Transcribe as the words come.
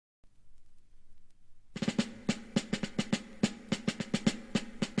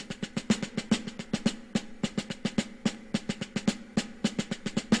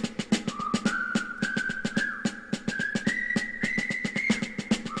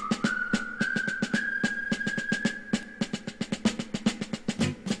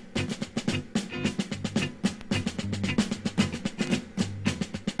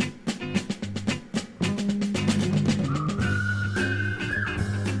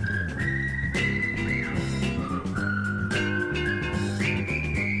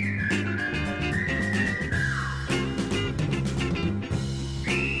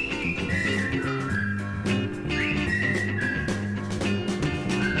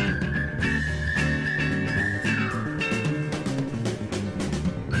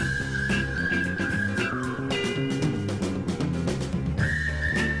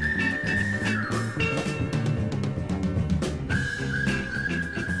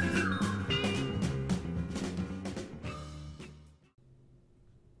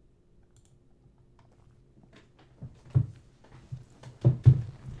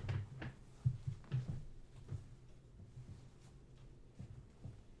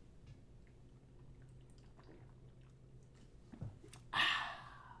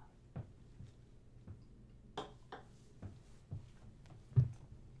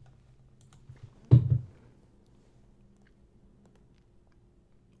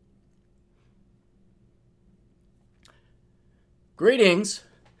Greetings,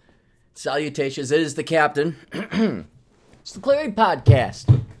 salutations, it is the captain. It's the Clary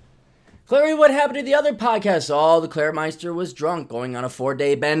podcast. Clary, what happened to the other podcast? Oh, the Claremeister was drunk going on a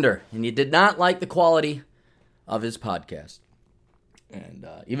 4-day bender, and you did not like the quality of his podcast. And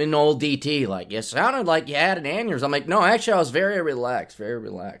even old DT, like, you sounded like you had an aneurysm. I'm like, no, actually, I was very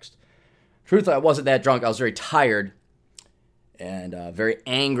relaxed. Truth, I wasn't that drunk. I was very tired and very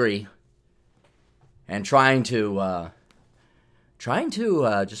angry and trying to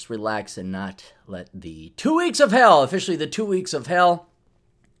just relax and not let the 2 weeks of hell, officially the 2 weeks of hell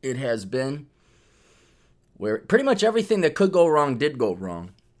it has been, where pretty much everything that could go wrong did go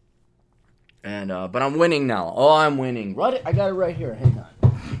wrong. And but I'm winning now. Oh, I'm winning. I got it right here. Hang on.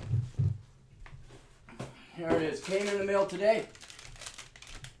 Here it is. Came in the mail today.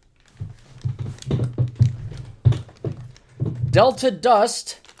 Delta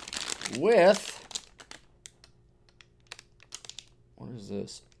Dust with, what is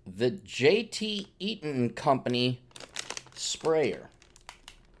this? The JT Eaton Company sprayer.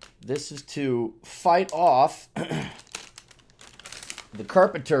 This is to fight off the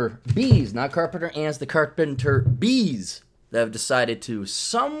carpenter bees, not carpenter ants, the carpenter bees that have decided to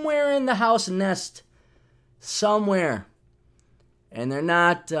somewhere in the house nest somewhere. And they're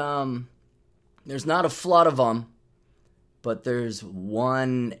not, there's not a flood of them, but there's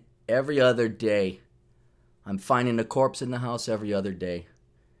one every other day. I'm finding a corpse in the house every other day.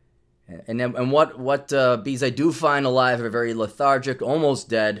 And what bees I do find alive are very lethargic, almost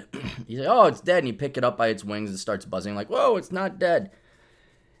dead. You say, oh, it's dead, and you pick it up by its wings and it starts buzzing like, whoa, it's not dead.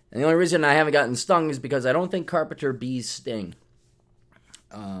 And the only reason I haven't gotten stung is because I don't think carpenter bees sting.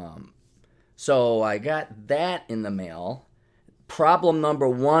 So I got that in the mail. Problem number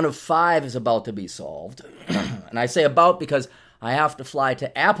 1 of 5 is about to be solved. And I say about because I have to fly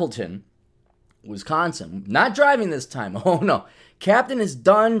to Appleton, Wisconsin. Not driving this time. Oh, no. Captain is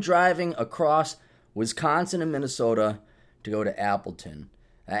done driving across Wisconsin and Minnesota to go to Appleton.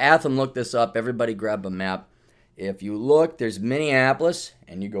 Atham looked this up. Everybody grab a map. If you look, there's Minneapolis,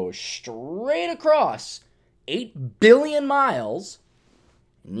 and you go straight across 8 billion miles,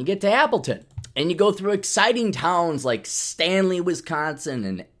 and you get to Appleton. And you go through exciting towns like Stanley, Wisconsin,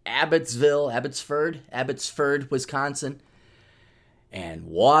 and Abbotsford, Wisconsin, and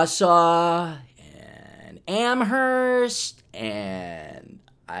Wausau, and Amherst, and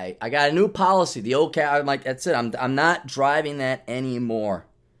I got a new policy. The old cat, I'm like, that's it. I'm not driving that anymore.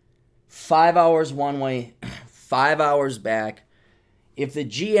 5 hours one way, 5 hours back. If the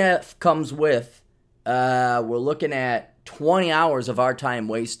GF comes with, we're looking at 20 hours of our time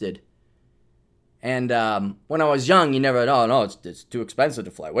wasted. And when I was young, you never, oh, no, it's too expensive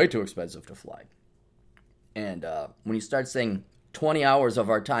to fly, way too expensive to fly. And when you start saying 20 hours of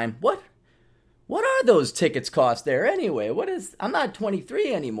our time, what are those tickets cost there anyway? I'm not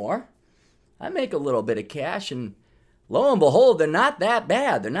 23 anymore. I make a little bit of cash, and lo and behold, they're not that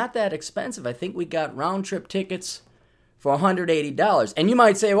bad. They're not that expensive. I think we got round-trip tickets for $180. And you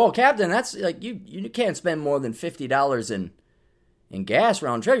might say, well, Captain, that's like, you can't spend more than $50 in gas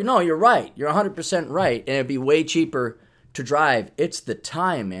round trip. No, you're right. You're 100% right. And it'd be way cheaper to drive. It's the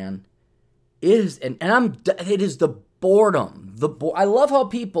time, man. It is, it is the boredom. I love how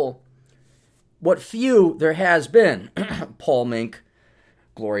people, what few there has been, Paul Mink,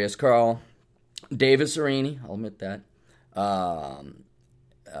 Glorious Carl, Davis Arini, I'll admit that.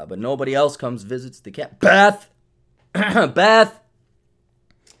 But nobody else comes, visits the cat. Beth. And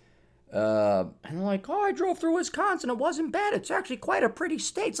they're like, oh, I drove through Wisconsin. It wasn't bad. It's actually quite a pretty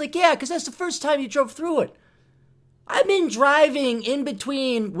state. It's like, yeah, because that's the first time you drove through it. I've been driving in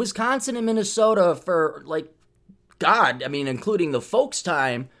between Wisconsin and Minnesota for, like, God, I mean, including the folks'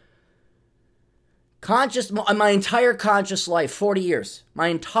 time. My entire conscious life, 40 years. My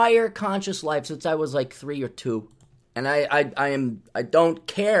entire conscious life since I was like 3 or 2. And I don't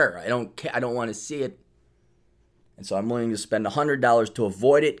care. I don't want to see it. And so I'm willing to spend $100 to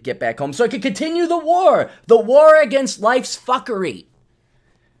avoid it, get back home, so I can continue the war against life's fuckery.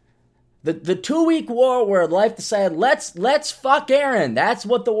 The 2-week war where life decided, let's fuck Aaron. That's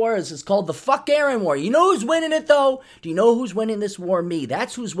what the war is. It's called the fuck Aaron war. You know who's winning it, though? Do you know who's winning this war? Me.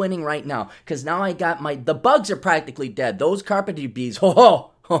 That's who's winning right now. Because now I got the bugs are practically dead. Those carpenter bees,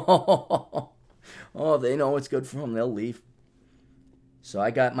 oh, they know what's good for them. They'll leave. So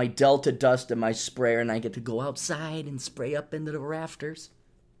I got my Delta Dust and my sprayer, and I get to go outside and spray up into the rafters.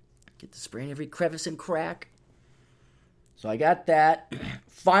 Get to spray in every crevice and crack. So I got that.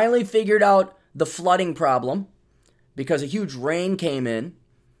 Finally figured out the flooding problem because a huge rain came in.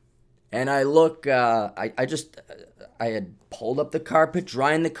 And I look, I had pulled up the carpet,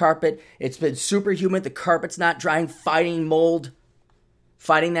 drying the carpet. It's been super humid. The carpet's not drying, fighting mold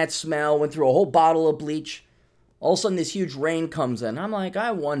fighting that smell, went through a whole bottle of bleach. All of a sudden, this huge rain comes in. I'm like,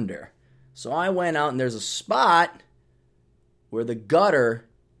 I wonder. So I went out, and there's a spot where the gutter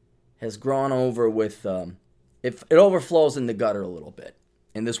has grown over with, it overflows in the gutter a little bit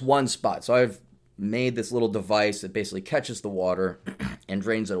in this one spot. So I've made this little device that basically catches the water and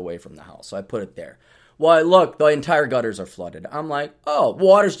drains it away from the house. So I put it there. Well, look, the entire gutters are flooded. I'm like, oh,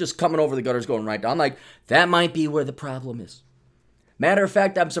 water's just coming over the gutters going right down. I'm like, that might be where the problem is. Matter of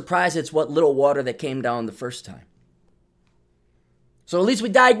fact, I'm surprised it's what little water that came down the first time. So at least we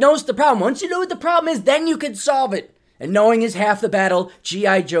diagnosed the problem. Once you know what the problem is, then you can solve it. And knowing is half the battle.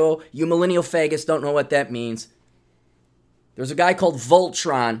 G.I. Joe, you millennial faggots don't know what that means. There's a guy called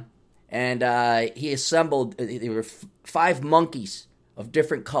Voltron, and he assembled, there were 5 monkeys of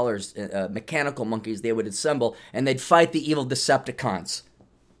different colors, mechanical monkeys they would assemble, and they'd fight the evil Decepticons.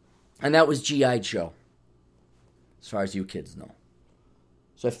 And that was G.I. Joe, as far as you kids know.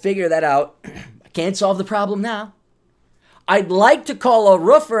 So I figured that out. I can't solve the problem now. I'd like to call a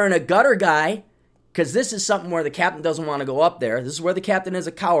roofer and a gutter guy, because this is something where the captain doesn't want to go up there. This is where the captain is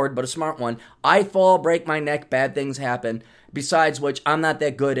a coward, but a smart one. I fall, break my neck, bad things happen. Besides which, I'm not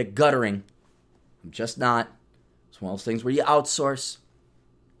that good at guttering. I'm just not. It's one of those things where you outsource.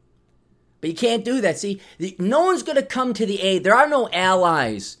 But you can't do that. See, no one's going to come to the aid. There are no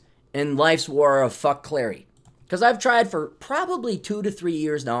allies in life's war of fuck Clary. Because I've tried for probably 2 to 3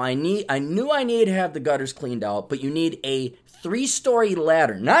 years now. I knew I needed to have the gutters cleaned out, but you need a 3-story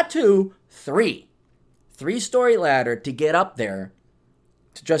ladder. Not 2, 3. 3-story ladder to get up there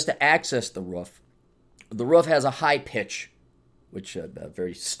to access the roof. The roof has a high pitch, which is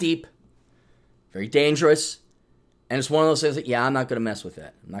very steep, very dangerous. And it's one of those things that, I'm not going to mess with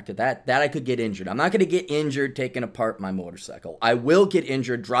that. I'm not gonna, that I could get injured. I'm not going to get injured taking apart my motorcycle. I will get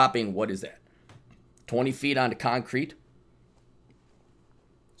injured dropping, what is that, 20 feet onto concrete?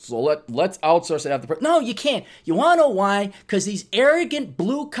 So let's outsource it. No, you can't. You want to know why? Because these arrogant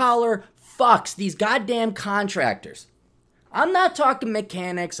blue-collar fucks, these goddamn contractors. I'm not talking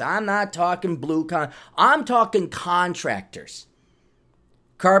mechanics. I'm not talking I'm talking contractors.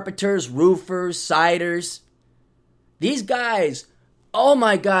 Carpenters, roofers, siders. These guys, oh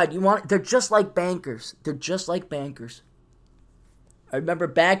my God, they're just like bankers. They're just like bankers. I remember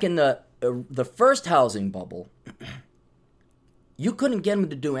back in the first housing bubble, you couldn't get them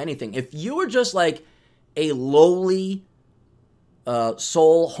to do anything. If you were just like a lowly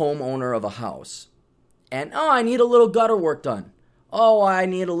sole homeowner of a house, and I need a little gutter work done. Oh, I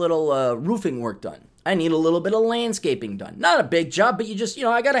need a little roofing work done. I need a little bit of landscaping done. Not a big job, but you just,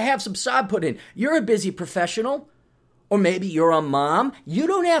 I got to have some sod put in. You're a busy professional. Or maybe you're a mom. You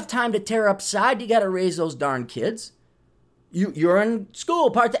don't have time to tear up sod. You got to raise those darn kids. You're in school,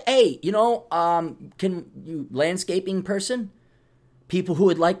 part A. Can you, landscaping person? People who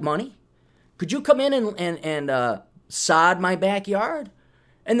would like money? Could you come in and sod my backyard?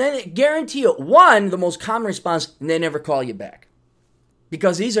 And then guarantee you, the most common response, and they never call you back.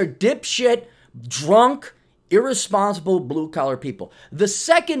 Because these are dipshit, drunk, irresponsible, blue-collar people. The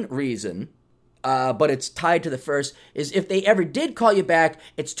second reason, but it's tied to the first, is if they ever did call you back,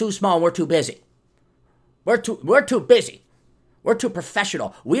 it's too small, we're too busy. We're too busy. We're too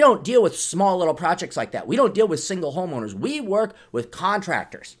professional. We don't deal with small little projects like that. We don't deal with single homeowners. We work with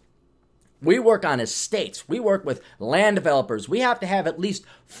contractors. We work on estates. We work with land developers. We have to have at least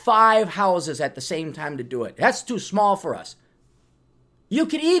 5 houses at the same time to do it. That's too small for us. You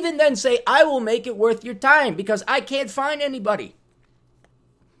could even then say, I will make it worth your time because I can't find anybody.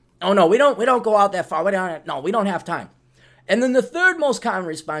 Oh no, we don't go out that far. We don't have time. And then the third most common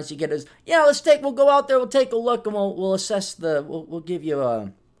response you get is, we'll go out there, we'll take a look, and we'll assess we'll give you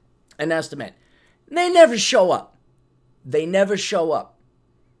an estimate. And they never show up.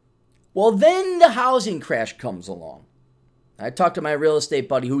 Well, then the housing crash comes along. I talked to my real estate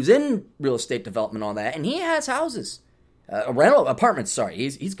buddy who's in real estate development and all that, and he has houses. Rental apartments, sorry.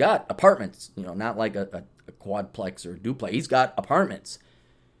 He's got apartments, not like a quadplex or a duplex. He's got apartments.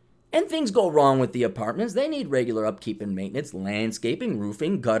 And things go wrong with the apartments. They need regular upkeep and maintenance, landscaping,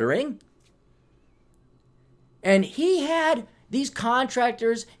 roofing, guttering. And he had these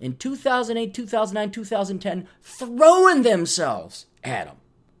contractors in 2008, 2009, 2010 throwing themselves at him.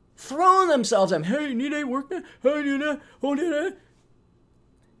 Hey, you need any work now? Hey, you need that?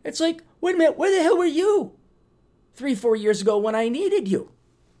 It's like, wait a minute, where the hell were you 3-4 years ago when I needed you?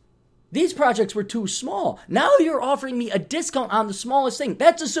 These projects were too small. Now you're offering me a discount on the smallest thing.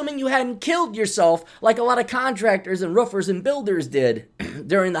 That's assuming you hadn't killed yourself like a lot of contractors and roofers and builders did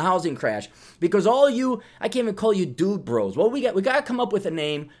during the housing crash. Because I can't even call you dude bros. Well, we got to come up with a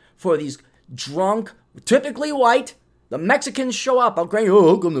name for these drunk, typically white, The Mexicans show up. I'll grant you,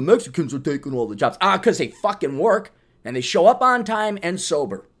 how come the Mexicans are taking all the jobs? Because they fucking work, and they show up on time and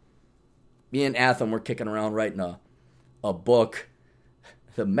sober. Me and Atham were kicking around writing a book,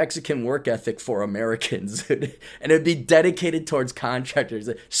 The Mexican Work Ethic for Americans. And it'd be dedicated towards contractors.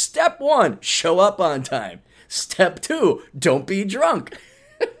 Step 1, show up on time. Step 2, don't be drunk.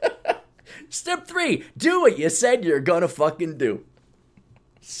 Step 3, do what you said you're gonna fucking do.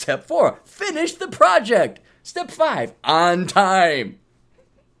 Step 4, finish the project. Step 5, on time.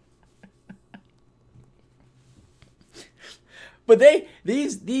 But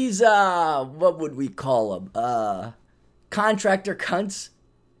these what would we call them? Contractor cunts.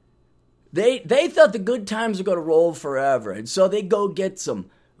 They thought the good times were going to roll forever, and so they go get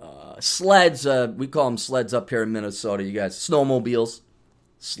some sleds. We call them sleds up here in Minnesota. You guys, snowmobiles,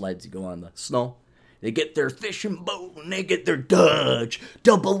 sleds. You go on the snow. They get their fishing boat, and they get their Dodge,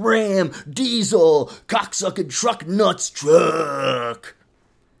 double ram, diesel, cocksucking truck nuts truck.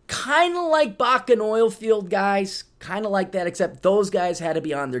 Kind of like Bakken oil field guys. Kind of like that, except those guys had to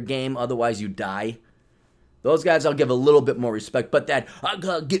be on their game, otherwise you die. Those guys I'll give a little bit more respect, but that, I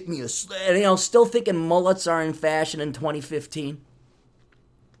gotta get me a sled, still thinking mullets are in fashion in 2015.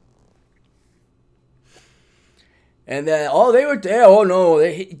 And then, they were there. Oh no,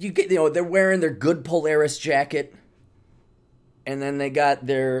 they're wearing their good Polaris jacket, and then they got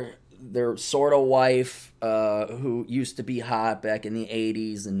their sort of wife who used to be hot back in the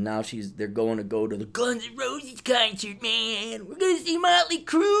 80s, and now they're going to go to the Guns N' Roses concert, man. We're gonna see Motley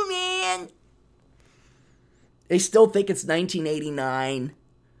Crue, man. They still think it's 1989.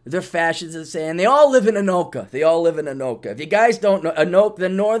 Their fashions are saying they all live in Anoka. If you guys don't know, Anoka, the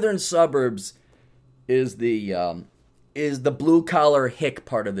northern suburbs, is the blue collar hick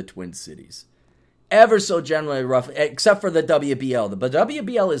part of the Twin Cities. Ever so generally rough, except for the WBL. The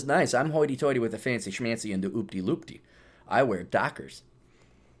WBL is nice. I'm hoity-toity with the fancy schmancy and the oopty-loopty. I wear Dockers.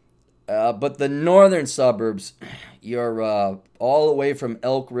 But the northern suburbs, you're all the way from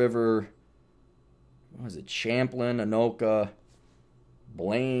Elk River, Champlain, Anoka,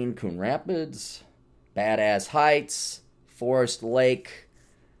 Blaine, Coon Rapids, Badass Heights, Forest Lake.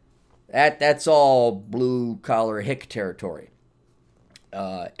 That's all blue-collar hick territory.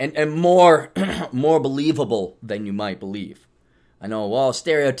 And more believable than you might believe. I know, well,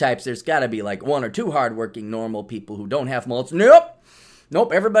 stereotypes, there's got to be like 1 or 2 hardworking normal people who don't have mullets. Nope,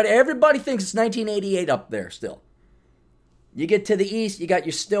 everybody thinks it's 1988 up there still. You get to the east, you got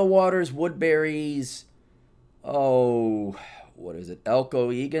your Stillwaters, Woodburys,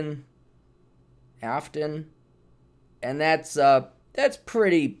 Elko, Egan, Afton, and that's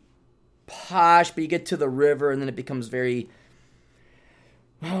pretty posh, but you get to the river, and then it becomes very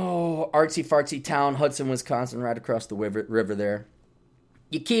artsy-fartsy town, Hudson, Wisconsin, right across the river there.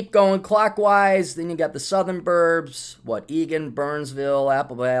 You keep going clockwise, then you got the southern burbs, Egan, Burnsville,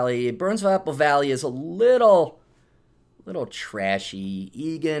 Apple Valley. Burnsville, Apple Valley is a little trashy.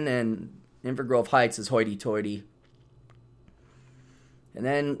 Egan and Inver Grove Heights is hoity-toity. And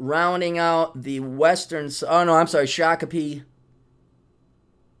then rounding out the western, Shakopee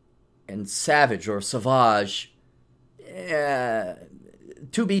and Savage or Sauvage.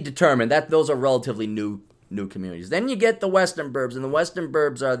 To be determined. Those are relatively new communities. Then you get the western burbs, and the western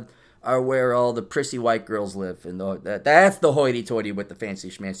burbs are where all the prissy white girls live. And that's the hoity-toity with the fancy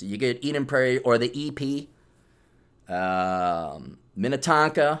schmancy. You get Eden Prairie or the EP,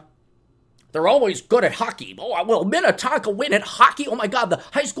 Minnetonka. They're always good at hockey. Will Minnetonka win at hockey? Oh my God, the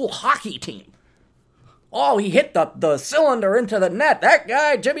high school hockey team. He hit the cylinder into the net. That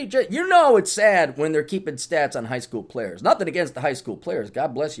guy, Jimmy J. You know it's sad when they're keeping stats on high school players. Nothing against the high school players.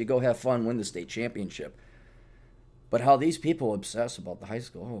 God bless you. Go have fun. Win the state championship. But how these people obsess about the high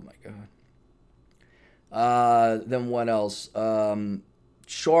school. Oh, my God. Then what else?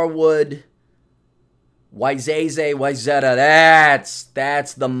 Shorewood, Wayzata.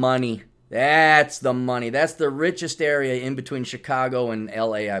 That's the money. That's the money. That's the richest area in between Chicago and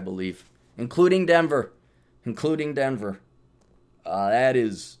L.A., I believe. Including Denver. That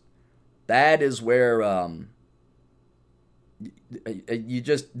is where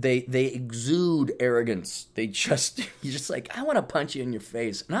they exude arrogance. You're just like, I want to punch you in your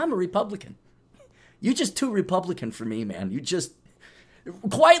face, and I'm a Republican. You're just too Republican for me, man. You just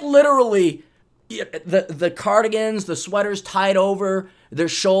quite literally the cardigans, the sweaters tied over their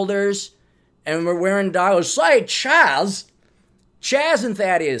shoulders, and we're wearing dollars. Say, Chaz and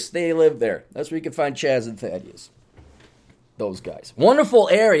Thaddeus, they live there. That's where you can find Chaz and Thaddeus. Those guys. Wonderful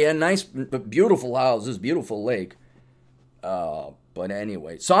area, nice, beautiful houses, beautiful lake. But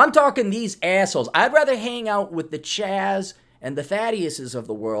anyway, so I'm talking these assholes. I'd rather hang out with the Chaz and the Thaddeus's of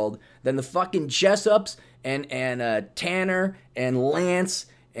the world than the fucking Jessups and Tanner and Lance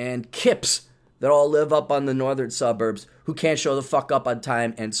and Kips that all live up on the northern suburbs who can't show the fuck up on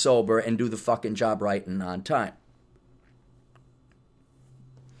time and sober and do the fucking job right and on time.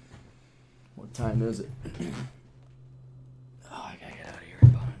 What time is it? Oh, I gotta get out of here in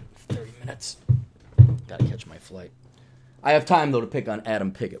about 30 minutes. Gotta catch my flight. I have time, though, to pick on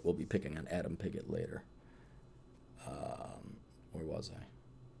Adam Piggott. We'll be picking on Adam Piggott later. Where was I?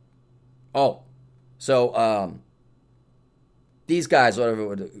 Oh, so these guys,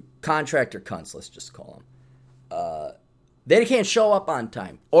 whatever, contractor cunts, let's just call them. They can't show up on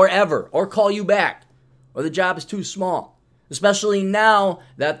time, or ever, or call you back, or the job is too small. Especially now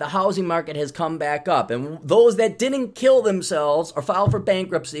that the housing market has come back up. And those that didn't kill themselves or file for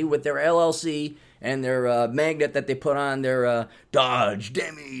bankruptcy with their LLC and their magnet that they put on their Dodge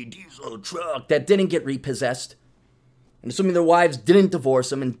Demi diesel truck that didn't get repossessed. And assuming their wives didn't divorce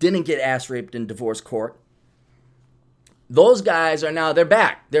them and didn't get ass raped in divorce court. Those guys are now, they're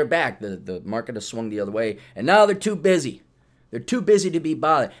back. They're back. The market has swung the other way. And now they're too busy. They're too busy to be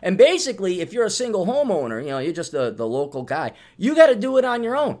bothered. And basically, if you're a single homeowner, you're just the local guy, you got to do it on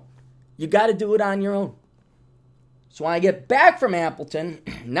your own. You got to do it on your own. So when I get back from Appleton,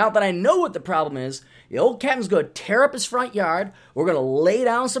 now that I know what the problem is, the old captain's going to tear up his front yard. We're going to lay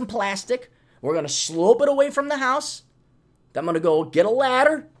down some plastic. We're going to slope it away from the house. Then I'm going to go get a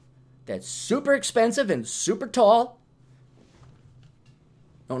ladder that's super expensive and super tall.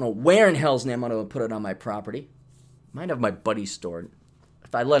 I don't know where in hell's name I'm going to put it on my property. Might have my buddy stored.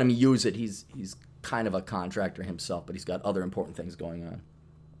 If I let him use it, he's kind of a contractor himself, but he's got other important things going on.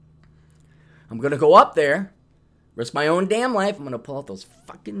 I'm going to go up there, risk my own damn life. I'm going to pull out those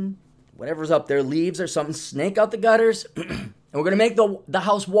fucking whatever's up there, leaves or something, snake out the gutters, and we're going to make the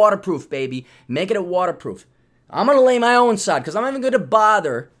house waterproof, baby. Make it waterproof. I'm going to lay my own sod because I'm not even going to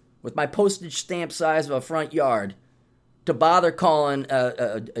bother with my postage stamp size of a front yard to bother calling,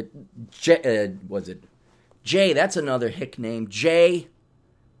 Jay, that's another hick name. Jay,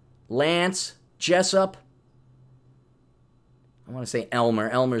 Lance, Jessup. I want to say Elmer.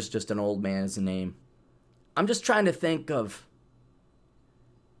 Elmer's just an old man's name. I'm just trying to think of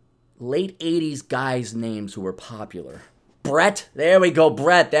late 80s guys' names who were popular. Brett. There we go,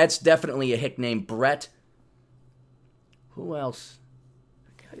 Brett. That's definitely a hick name. Brett. Who else?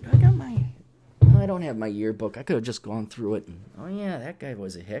 I got I don't have my yearbook. I could have just gone through it. Oh, yeah, that guy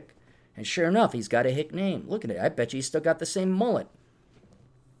was a hick. And sure enough, he's got a hick name. Look at it. I bet you he's still got the same mullet.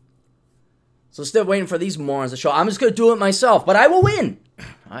 So instead of waiting for these morons to show, I'm just going to do it myself. But I will win.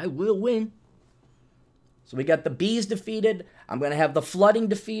 I will win. So we got the bees defeated. I'm going to have the flooding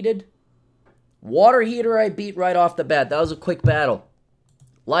defeated. Water heater I beat right off the bat. That was a quick battle.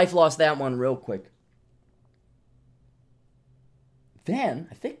 Life lost that one real quick. Then,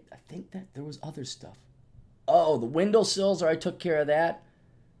 I think that there was other stuff. Oh, the windowsills, I took care of that.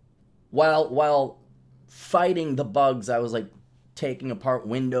 While fighting the bugs, I was like taking apart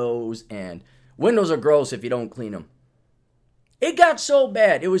windows, and windows are gross if you don't clean them. It got so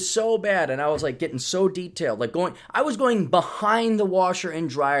bad. It was so bad, and I was like getting so detailed. I was going behind the washer and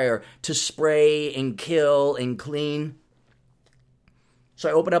dryer to spray and kill and clean. So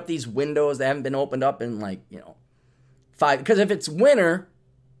I opened up these windows that haven't been opened up in 5. Because if it's winter,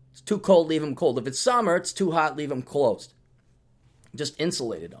 it's too cold, leave them cold. If it's summer, it's too hot, leave them closed. Just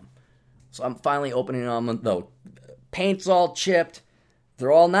insulated them. So I'm finally opening them. The paint's all chipped.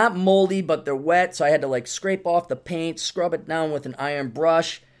 They're all not moldy, but they're wet. So I had to scrape off the paint, scrub it down with an iron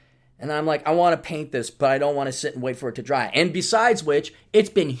brush. And I'm like, I want to paint this, but I don't want to sit and wait for it to dry. And besides which, it's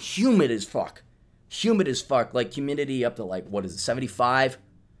been humid as fuck. Humid as fuck. Humidity up to 75?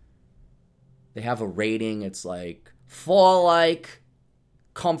 They have a rating. It's fall-like,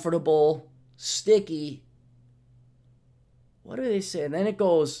 comfortable, sticky. What do they say? And then it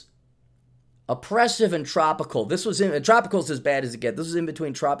goes oppressive and tropical. Tropical's as bad as it gets. This is in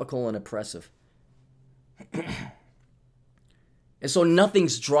between tropical and oppressive. And so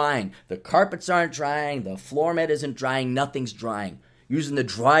nothing's drying. The carpets aren't drying. The floor mat isn't drying. Nothing's drying. Using the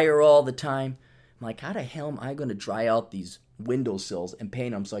dryer all the time. I'm like, how the hell am I going to dry out these windowsills and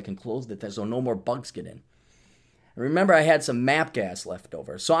paint them so I can close the thing so no more bugs get in? Remember, I had some map gas left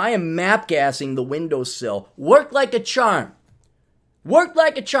over. So I am map gassing the windowsill. Worked like a charm. Worked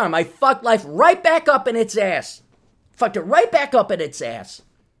like a charm. I fucked life right back up in its ass. Fucked it right back up in its ass.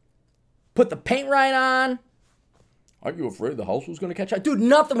 Put the paint right on. Aren't you afraid the house was going to catch on? Dude,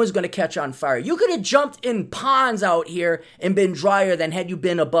 nothing was going to catch on fire. You could have jumped in ponds out here and been drier than had you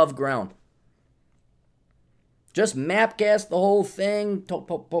been above ground. Just map gas the whole thing.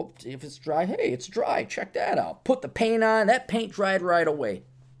 If it's dry, hey, it's dry. Check that out. Put the paint on. That paint dried right away.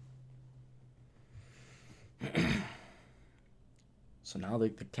 So now the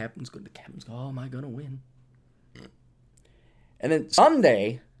captain's good. The captain's go, oh, am I going to win? And then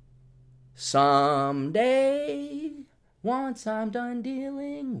someday, once I'm done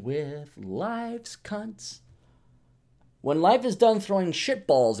dealing with life's cunts, when life is done throwing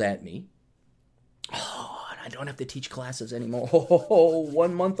shitballs at me, I don't have to teach classes anymore.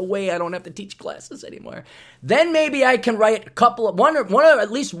 1 month away, I don't have to teach classes anymore. Then maybe I can write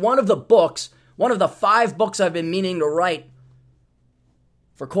at least one of the books, one of the 5 books I've been meaning to write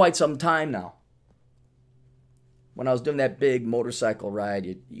for quite some time now. When I was doing that big motorcycle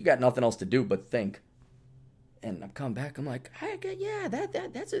ride, you got nothing else to do but think. And I'm coming back, I'm like,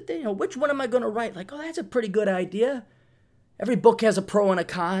 that's a thing. Which one am I going to write? Like, that's a pretty good idea. Every book has a pro and a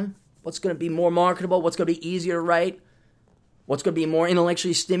con. What's going to be more marketable? What's going to be easier to write? What's going to be more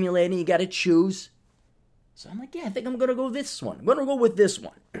intellectually stimulating? You got to choose. So I'm like, I think I'm going to go with this one. I'm going to go with this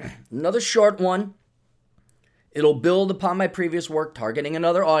one. Another short one. It'll build upon my previous work, targeting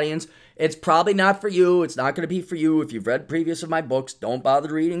another audience. It's probably not for you. It's not going to be for you. If you've read previous of my books, don't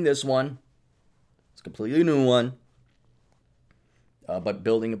bother reading this one. It's a completely new one. But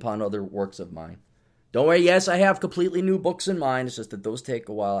building upon other works of mine. Don't worry, yes, I have completely new books in mind. It's just that those take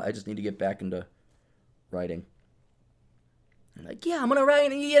a while. I just need to get back into writing. I'm like, I'm going to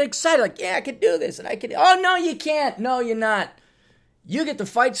write, and you get excited. Like, I can do this, and I can. Oh, no, you can't. No, you're not. You get to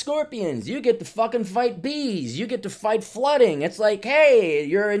fight scorpions. You get to fucking fight bees. You get to fight flooding. It's like, hey,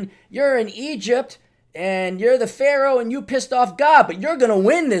 you're in Egypt, and you're the pharaoh, and you pissed off God, but you're going to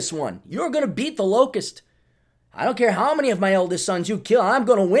win this one. You're going to beat the locust. I don't care how many of my eldest sons you kill. I'm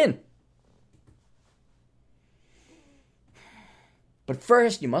going to win. But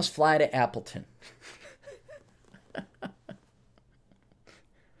first, you must fly to Appleton.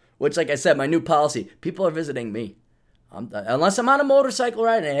 Which, like I said, my new policy, people are visiting me. Unless I'm on a motorcycle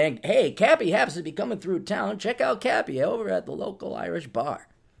ride and, hey, Cappy happens to be coming through town, check out Cappy over at the local Irish bar.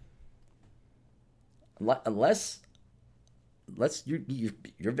 Unless you're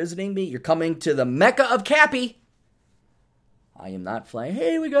visiting me, you're coming to the Mecca of Cappy. I am not flying,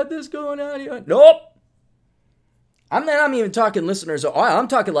 hey, we got this going on here. Nope. I'm even talking listeners. I'm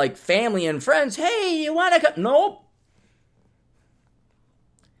talking like family and friends. Hey, you want to come? Nope.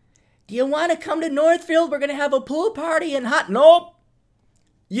 Do you want to come to Northfield? We're going to have a pool party and Nope.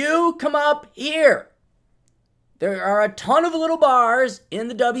 You come up here. There are a ton of little bars in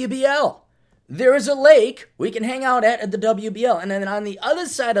the WBL. There is a lake we can hang out at the WBL. And then on the other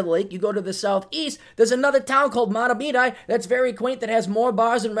side of the lake, you go to the southeast, there's another town called Matabidi that's very quaint, that has more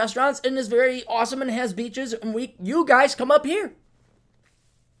bars and restaurants and is very awesome and has beaches. And you guys come up here.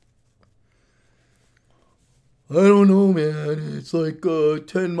 I don't know, man. It's like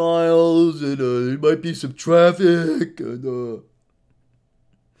 10 miles and there might be some traffic. And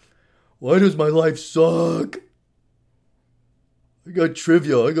why does my life suck? I got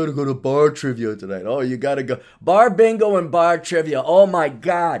trivia. I got to go to bar trivia tonight. Oh, you got to go. Bar bingo and bar trivia. Oh, my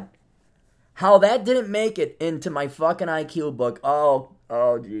God. How that didn't make it into my fucking IQ book. Oh,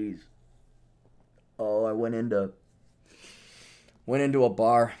 jeez. Oh, I went into a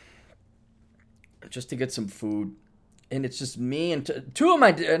bar just to get some food. And it's just me and two of my,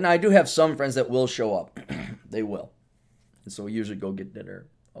 and I do have some friends that will show up. They will. And so we usually go get dinner.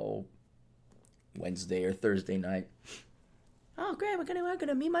 Wednesday or Thursday night. Oh, great, we're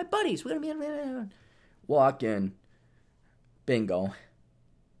gonna meet my buddies. We're gonna meet. Walk in. Bingo.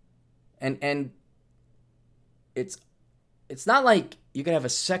 And it's not like you can have a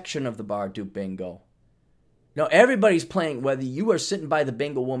section of the bar do bingo. No, everybody's playing, whether you are sitting by the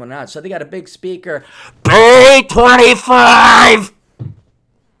bingo woman or not. So they got a big speaker. B25!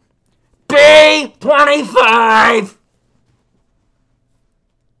 B25!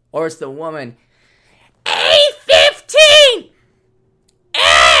 Or it's the woman. A15!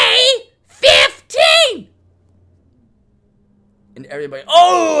 A15! And everybody,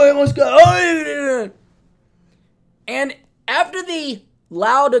 I almost got, And after the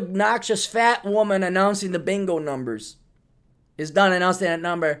loud, obnoxious, fat woman announcing the bingo numbers is done announcing that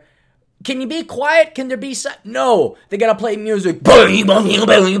number, can you be quiet? Can there be no, they gotta play music.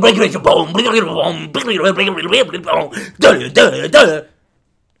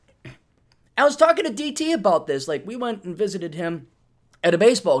 I was talking to DT about this. Like, we went and visited him at a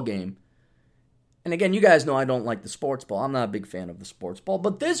baseball game. And again, you guys know I don't like the sports ball. I'm not a big fan of the sports ball.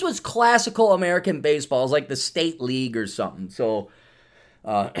 But this was classical American baseball. It was like the state league or something. So,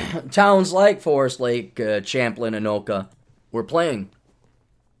 towns like Forest Lake, Champlin, Anoka were playing.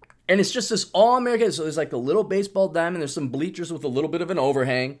 And it's just this all-American. So there's like a little baseball diamond. There's some bleachers with a little bit of an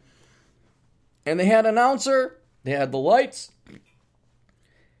overhang. And they had an announcer. They had the lights.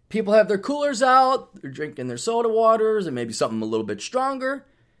 People have their coolers out. They're drinking their soda waters and maybe something a little bit stronger.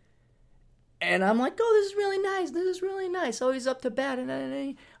 And I'm like, oh, this is really nice. This is really nice. Oh, he's up to bat.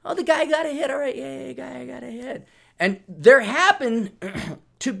 And oh, the guy got a hit. All right, yeah, the guy got a hit. And there happened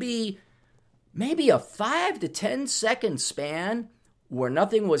to be maybe a 5 to 10 second span where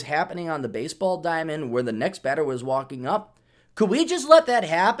nothing was happening on the baseball diamond, where the next batter was walking up. Could we just let that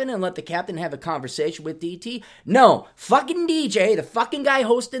happen and let the captain have a conversation with DT? No. Fucking DJ, the fucking guy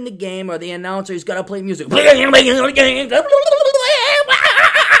hosting the game, or the announcer, he's got to play music.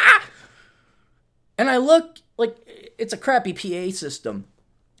 And I look, like, it's a crappy PA system.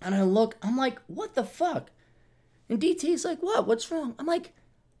 And I look, I'm like, what the fuck? And DT's like, what? What's wrong? I'm like,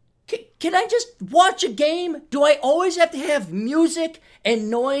 can I just watch a game? Do I always have to have music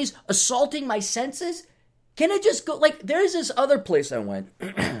and noise assaulting my senses? Can I just go, like, there's this other place I went.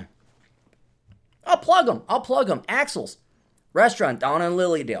 I'll plug them. Axel's restaurant down in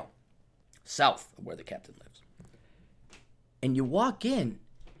Lilydale, south of where the captain lives. And you walk in,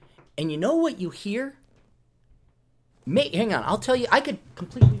 and you know what you hear? Hang on, I'll tell you, I could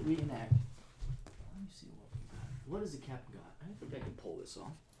completely reenact. Let me see what we got. What has the captain got? I think I can pull this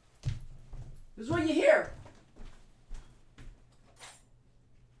off. This is what you hear.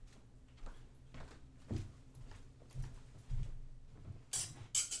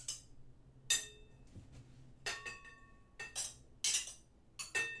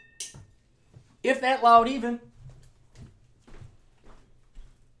 If that loud even.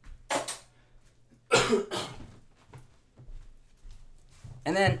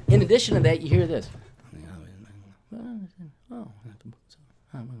 And then, in addition to that, you hear this.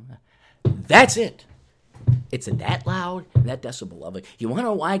 That's it. It's that loud, that decibel level. You want to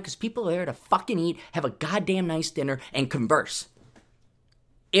know why? Because people are there to fucking eat, have a goddamn nice dinner, and converse.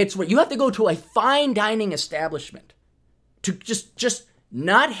 It's where you have to go to a fine dining establishment to just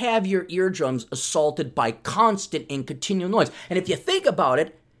not have your eardrums assaulted by constant and continual noise. And if you think about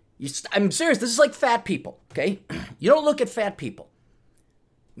it, I'm serious, this is like fat people, okay? You don't look at fat people.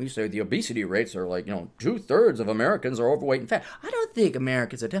 We say the obesity rates are like, 2/3 of Americans are overweight and fat. I don't think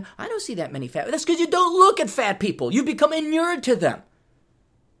Americans are, I don't see that many fat. That's because you don't look at fat people. You become inured to them.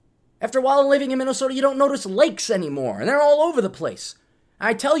 After a while living in Minnesota, you don't notice lakes anymore, and they're all over the place.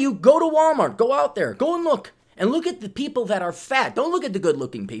 I tell you, go to Walmart, go out there, go and look. And look at the people that are fat. Don't look at the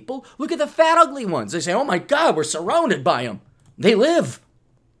good-looking people. Look at the fat, ugly ones. They say, oh my God, we're surrounded by them. They live.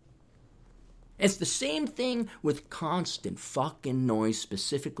 It's the same thing with constant fucking noise,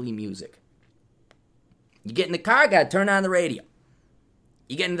 specifically music. You get in the car, got to turn on the radio.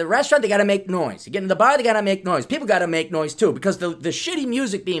 You get in the restaurant, they got to make noise. You get in the bar, they got to make noise. People got to make noise too, because the shitty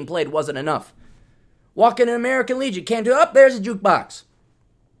music being played wasn't enough. Walk in an American Legion, can't do, there's a jukebox.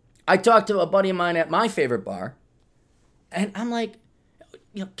 I talked to a buddy of mine at my favorite bar, and I'm like,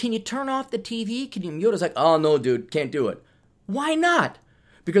 can you turn off the TV? Can you mute? I was like, oh no, dude, can't do it. Why not?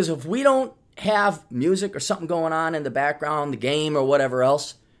 Because if we don't have music or something going on in the background, the game or whatever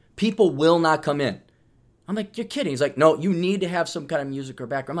else, people will not come in. I'm like, you're kidding. He's like, no, you need to have some kind of music or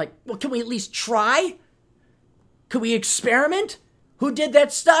background. I'm like, well, can we at least try? Could we experiment? Who did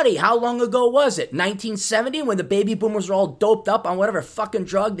that study? How long ago was it? 1970, when the baby boomers were all doped up on whatever fucking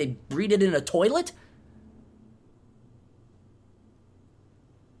drug they breathed in a toilet?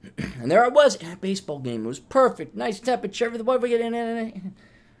 And there I was in a baseball game. It was perfect. Nice temperature. What we get in.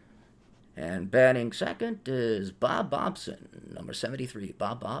 And batting second is Bob Bobson, number 73,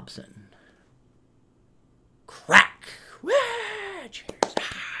 Bob Bobson. Crack. Wah, cheers.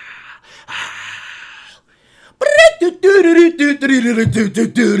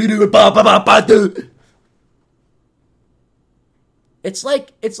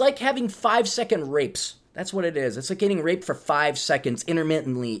 It's like having 5-second rapes. That's what it is. It's like getting raped for 5 seconds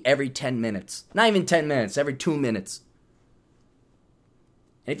intermittently every 10 minutes. Not even 10 minutes, every 2 minutes.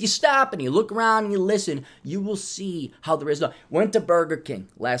 And if you stop and you look around and you listen, you will see how there is no... Went to Burger King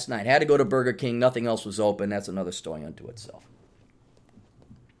last night. Had to go to Burger King. Nothing else was open. That's another story unto itself.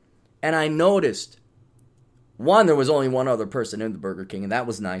 And I noticed, one, there was only one other person in the Burger King, and that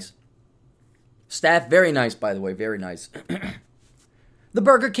was nice. Staff, very nice, by the way, very nice. The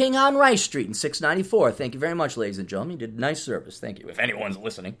Burger King on Rice Street in 694. Thank you very much, ladies and gentlemen. You did nice service. Thank you, if anyone's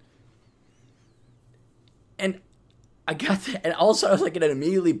listening. And I got that, and also I was like in an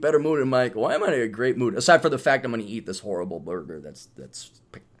immediately better mood. I'm like, why am I in a great mood? Aside from the fact I'm going to eat this horrible burger that's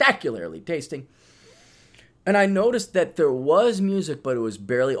spectacularly tasting. And I noticed that there was music, but it was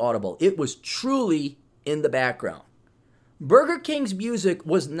barely audible. It was truly in the background. Burger King's music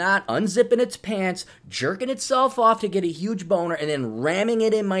was not unzipping its pants, jerking itself off to get a huge boner, and then ramming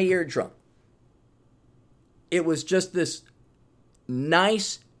it in my eardrum. It was just this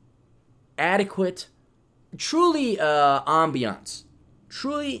nice, adequate, truly ambiance.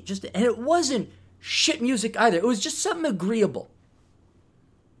 Truly just, and it wasn't shit music either. It was just something agreeable.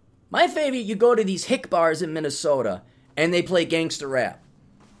 My favorite, you go to these hick bars in Minnesota, and they play gangster rap.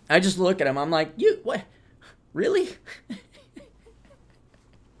 I just look at them, I'm like, you, what? Really?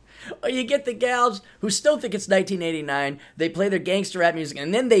 Or you get the gals who still think it's 1989, they play their gangster rap music,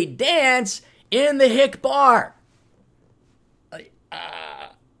 and then they dance in the hick bar.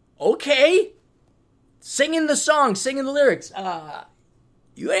 Okay. Singing the song, singing the lyrics.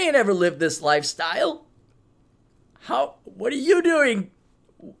 You ain't ever lived this lifestyle. What are you doing?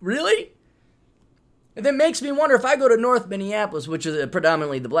 Really? And that makes me wonder, if I go to North Minneapolis, which is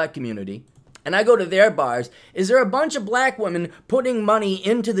predominantly the black community, and I go to their bars, is there a bunch of black women putting money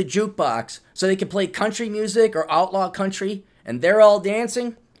into the jukebox so they can play country music or outlaw country, and they're all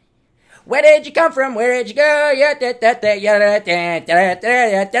dancing? Where did you come from? Where did you go?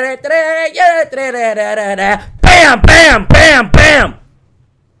 Bam, bam, bam, bam.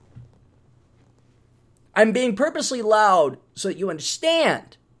 I'm being purposely loud so that you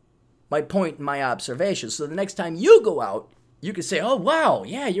understand my point and my observation. So the next time you go out, you can say, oh, wow,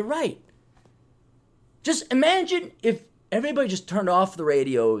 yeah, you're right. Just imagine if everybody just turned off the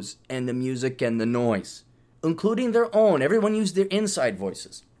radios and the music and the noise, including their own. Everyone used their inside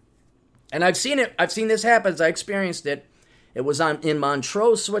voices. And I've seen it. I've seen this happen. I experienced it. It was in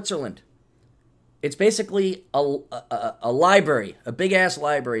Montreux, Switzerland. It's basically a library. A big-ass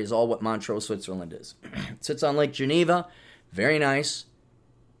library is all what Montreux, Switzerland is. It sits on Lake Geneva. Very nice.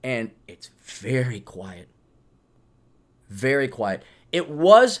 And it's very quiet. Very quiet. It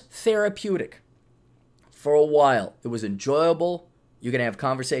was therapeutic for a while. It was enjoyable. You can have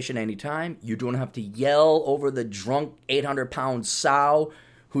conversation anytime. You don't have to yell over the drunk 800-pound sow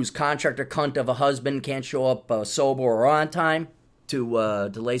whose contractor cunt of a husband can't show up sober or on time to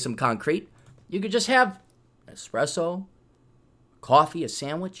lay some concrete. You could just have espresso, coffee, a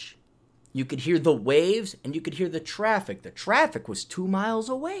sandwich. You could hear the waves, and you could hear the traffic. The traffic was 2 miles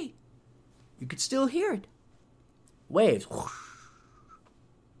away. You could still hear it. Waves. Whoosh,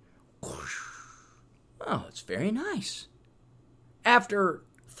 whoosh. Oh, it's very nice. After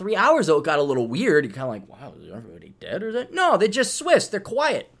 3 hours, though, it got a little weird. You're kind of like, wow, is everybody dead or that? No, they're just Swiss. They're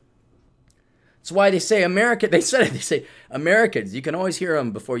quiet. That's why they say America. They said it. They say Americans, you can always hear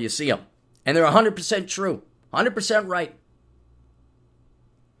them before you see them. And they're 100% true. 100% right.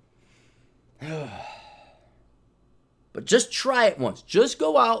 But just try it once. Just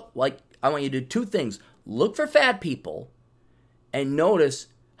go out. Like, I want you to do two things. Look for fat people and notice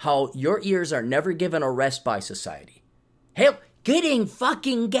how your ears are never given a rest by society. Hell, getting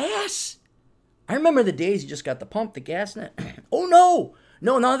fucking gas. I remember the days you just got the pump, the gas in it. Oh, no.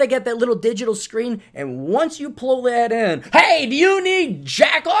 No, now they got that little digital screen, and once you pull that in, hey, do you need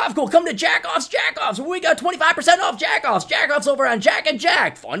jack-off? Go come to Jack-Off's Jack-Offs. We got 25% off Jack-Offs. Jack-Offs over on Jack and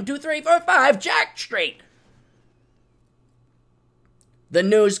Jack. 1, 2, 3, 4, 5, Jack Street. The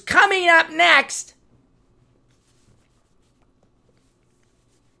news coming up next.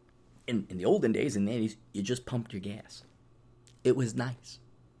 In the olden days, in the 80s, you just pumped your gas. It was nice.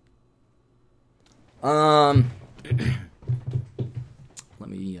 Let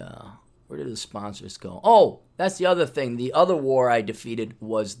me, where did the sponsors go? Oh, that's the other thing. The other war I defeated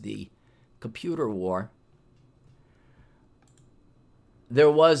was the computer war.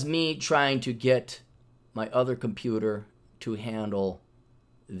 There was me trying to get my other computer to handle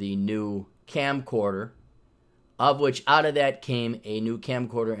the new camcorder, of which out of that came a new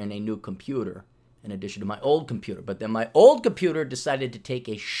camcorder and a new computer, in addition to my old computer. But then my old computer decided to take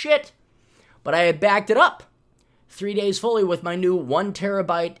a shit, but I had backed it up 3 days fully with my new 1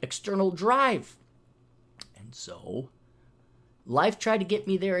 terabyte external drive. And so, life tried to get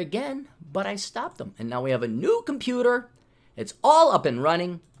me there again, but I stopped them. And now we have a new computer. It's all up and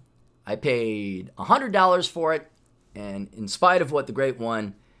running. I paid $100 for it, and in spite of what the great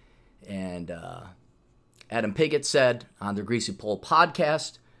one and Adam Piggott said on the Greasy Pole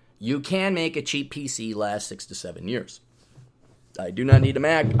podcast, you can make a cheap PC last 6 to 7 years. I do not need a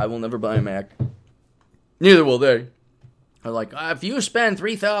Mac. I will never buy a Mac. Neither will they. They're like, if you spend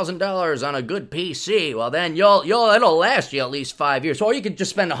 $3,000 on a good PC, well then it'll last you at least 5 years. Or you could just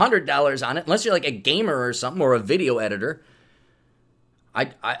spend $100 on it, unless you're like a gamer or something, or a video editor.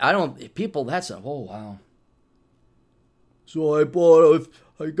 I don't, people, oh wow. So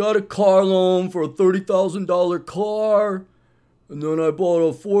I got a car loan for a $30,000 car, and then I bought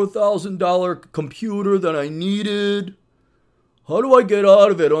a $4,000 computer that I needed, how do I get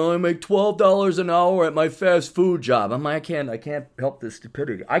out of it? I only make $12 an hour at my fast food job. I'm like, I can't help this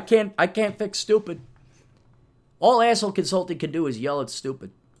stupidity. I can't fix stupid. All Asshole Consulting can do is yell at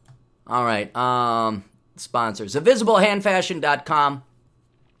stupid. All right, sponsors. InvisibleHandFashion.com.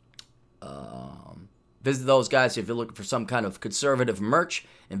 Visit those guys if you're looking for some kind of conservative merch.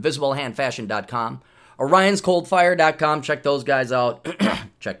 InvisibleHandFashion.com. OrionsColdFire.com. Check those guys out.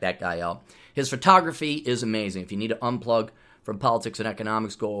 Check that guy out. His photography is amazing. If you need to unplug from politics and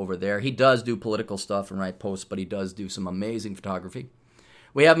economics, go over there. He does do political stuff and write posts, but he does do some amazing photography.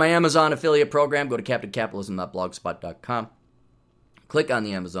 We have my Amazon affiliate program. Go to CaptainCapitalism.blogspot.com. Click on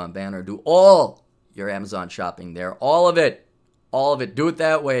the Amazon banner. Do all your Amazon shopping there. All of it. All of it. Do it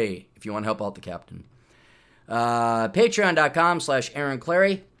that way if you want to help out the captain. Patreon.com/Aaron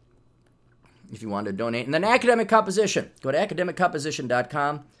Clary if you want to donate. And then Academic Composition. Go to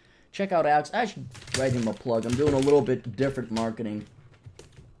academiccomposition.com. Check out Alex. I should write him a plug. I'm doing a little bit different marketing.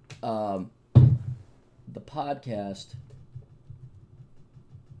 The podcast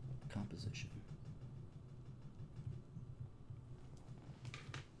composition.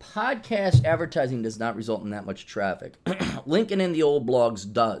 Podcast advertising does not result in that much traffic. Linking in the old blogs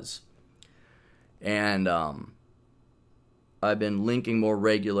does. And I've been linking more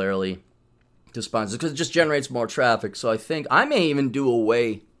regularly to sponsors because it just generates more traffic. So I think I may even do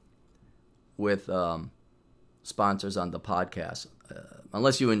away with sponsors on the podcast,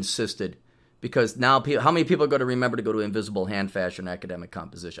 unless you insisted. Because now, how many people are going to remember to go to Invisible Hand Fashion Academic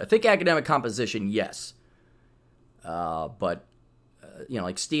Composition? I think Academic Composition, yes. But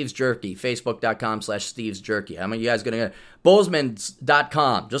like Steve's Jerky, Facebook.com/Steve's Jerky. How many of you guys going to get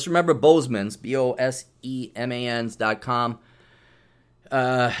Bozeman's.com? Just remember Bozeman's, BOSEMANs.com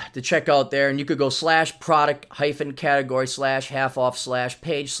to check out there. And you could go /product-category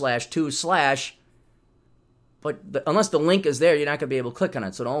 /half-off/page/2/. But unless the link is there, you're not going to be able to click on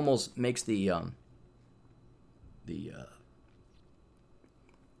it. So it almost makes the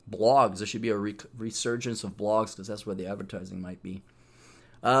blogs. There should be a resurgence of blogs because that's where the advertising might be.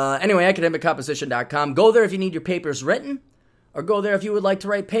 Anyway, academiccomposition.com. Go there if you need your papers written, or go there if you would like to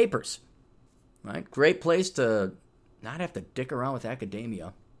write papers. Right? Great place to not have to dick around with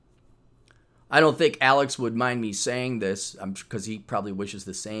academia. I don't think Alex would mind me saying this, because he probably wishes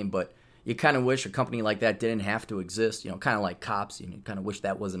the same, but you kind of wish a company like that didn't have to exist. Kind of like cops. You kind of wish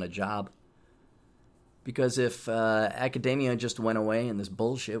that wasn't a job. Because if academia just went away in this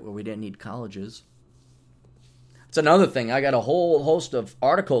bullshit where we didn't need colleges. It's another thing. I got a whole host of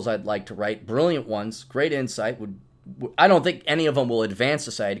articles I'd like to write. Brilliant ones. Great insight. I don't think any of them will advance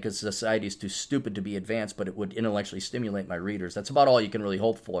society because society is too stupid to be advanced, but it would intellectually stimulate my readers. That's about all you can really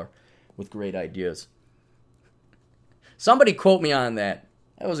hope for with great ideas. Somebody quote me on that.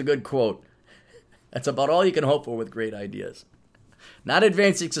 That was a good quote. That's about all you can hope for with great ideas. Not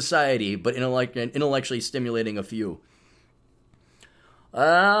advancing society, but intellectually stimulating a few.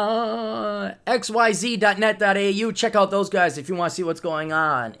 xyz.net.au. Check out those guys if you want to see what's going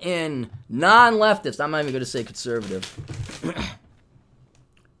on in non-leftist. I'm not even going to say conservative.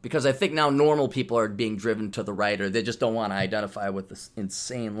 Because I think now normal people are being driven to the right, or they just don't want to identify with this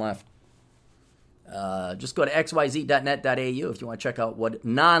insane left. Just go to xyz.net.au if you want to check out what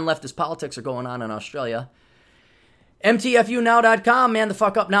non-leftist politics are going on in Australia. MTFUnow.com,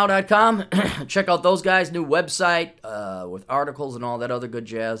 manthefuckupnow.com. Check out those guys' new website with articles and all that other good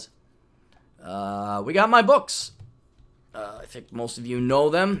jazz. We got my books. I think most of you know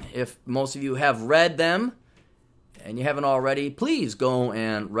them. If most of you have read them and you haven't already, please go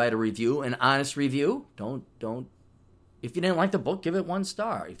and write a review, an honest review. Don't. If you didn't like the book, give it 1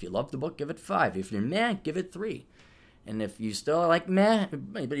 star. If you love the book, give it 5. If you're meh, give it 3. And if you still like meh,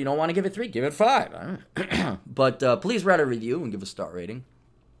 but you don't want to give it 3, give it 5. But please write a review and give a star rating.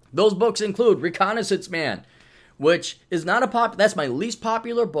 Those books include Reconnaissance Man, which is not that's my least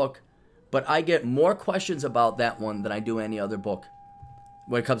popular book, but I get more questions about that one than I do any other book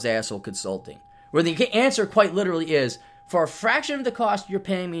when it comes to asshole consulting. Where the answer quite literally is, for a fraction of the cost you're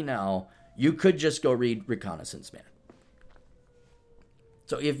paying me now, you could just go read Reconnaissance Man.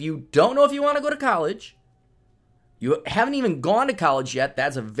 So if you don't know if you want to go to college, you haven't even gone to college yet,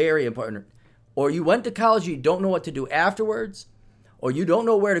 that's a very important, or you went to college, you don't know what to do afterwards, or you don't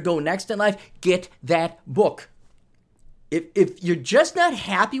know where to go next in life, get that book. If you're just not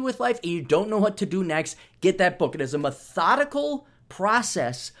happy with life and you don't know what to do next, get that book. It is a methodical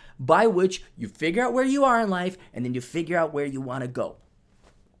process by which you figure out where you are in life and then you figure out where you want to go.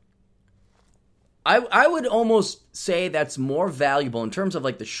 I would almost say that's more valuable in terms of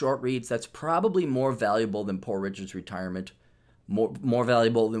like the short reads. That's probably more valuable than Poor Richard's Retirement, more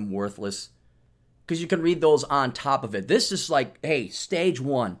valuable than Worthless. because you can read those on top of it. This is like, hey, stage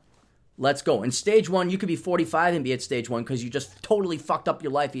one. Let's go. In stage one, you could be 45 and be at stage one because you just totally fucked up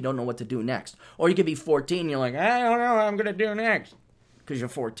your life. You don't know what to do next. Or you could be 14 and you're like, I don't know what I'm going to do next because you're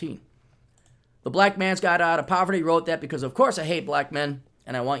 14. The Black Man's Guide Out of Poverty wrote that because, of course, I hate black men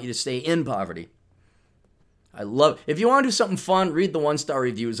and I want you to stay in poverty. I love, if you want to do something fun, read the 1-star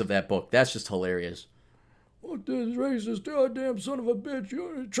reviews of that book. That's just hilarious. What this racist goddamn son of a bitch,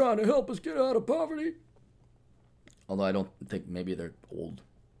 you're trying to help us get out of poverty? Although I don't think maybe they're old.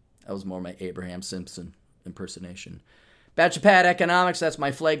 That was more my Abraham Simpson impersonation. Bachelor Pad Economics, that's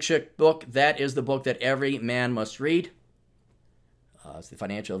my flagship book. That is the book that every man must read. It's the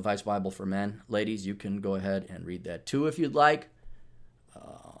Financial Advice Bible for Men. Ladies, you can go ahead and read that too if you'd like.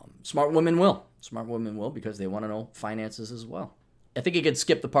 Smart women will. Smart women will because they want to know finances as well. I think you could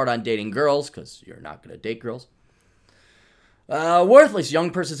skip the part on dating girls because you're not going to date girls. Worthless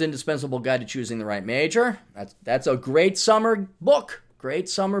Young Person's Indispensable Guide to Choosing the Right Major. That's a great summer book. Great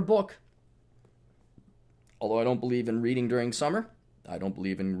summer book. Although I don't believe in reading during summer. I don't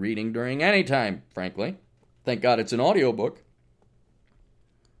believe in reading during any time, frankly. Thank God it's an audiobook.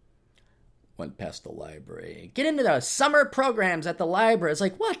 Went past the library. Get into the summer programs at the library. It's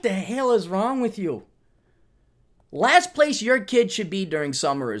like, what the hell is wrong with you? Last place your kid should be during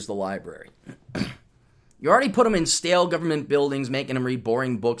summer is the library. You already put them in stale government buildings, making them read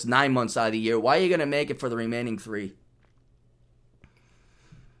boring books 9 months out of the year. Why are you going to make it for the remaining 3?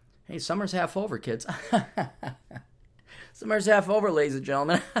 Hey, summer's half over, kids. Summer's half over, ladies and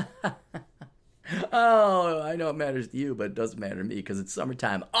gentlemen. Oh, I know it matters to you, but it doesn't matter to me because it's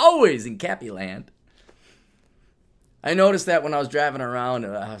summertime. Always in Cappy Land. I noticed that when I was driving around,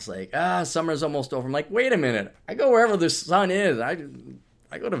 and I was like, summer's almost over. I'm like, wait a minute. I go wherever the sun is. I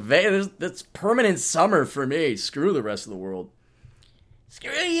go to Vegas. That's permanent summer for me. Screw the rest of the world.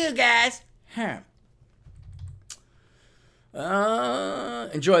 Screw you guys.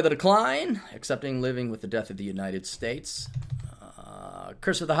 Enjoy the Decline. Accepting Living with the Death of the United States.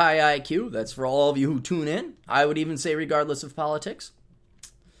 Curse of the High IQ. That's for all of you who tune in. I would even say regardless of politics.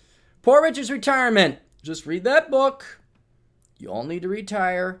 Poor Richard's Retirement. Just read that book. You all need to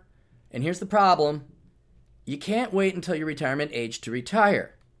retire. And here's the problem. You can't wait until your retirement age to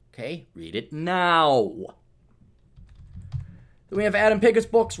retire. Okay? Read it now. Then we have Adam Piggott's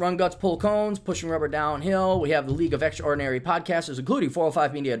books, Run Guts, Pull Cones, Pushing Rubber Downhill. We have the League of Extraordinary Podcasters, including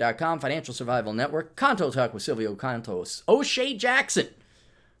 405media.com, Financial Survival Network, Conto Talk with Silvio Contos, O'Shea Jackson.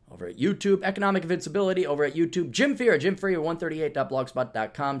 Over at YouTube, Economic Invincibility. Over at YouTube, Jim Fear,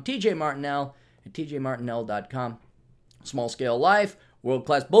 jimfear138.blogspot.com, TJ Martinell at tjmartinell.com. Small Scale Life, World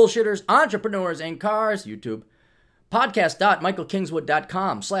Class Bullshitters, Entrepreneurs and Cars, YouTube.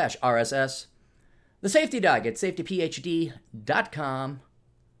 Podcast.michaelkingswood.com/RSS. The Safety Dog at safetyphd.com.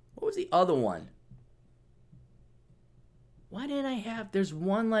 What was the other one? Why didn't I have... There's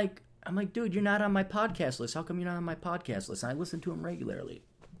one like... I'm like, dude, you're not on my podcast list. How come you're not on my podcast list? And I listen to them regularly.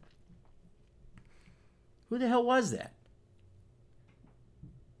 Who the hell was that?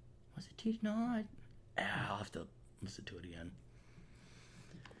 Was it T? No, I'll have to listen to it again.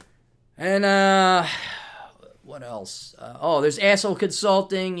 And, what else? There's Asshole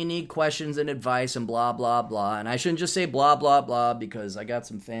Consulting. You need questions and advice and blah, blah, blah. And I shouldn't just say blah, blah, blah because I got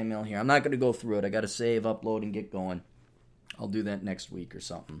some fan mail here. I'm not going to go through it. I got to save, upload, and get going. I'll do that next week or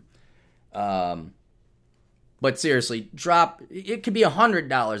something. But seriously, drop. It could be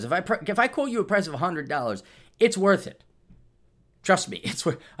 $100. If I quote you a price of $100, it's worth it. Trust me, it's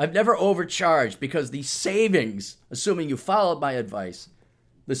worth. I've never overcharged because the savings, assuming you followed my advice,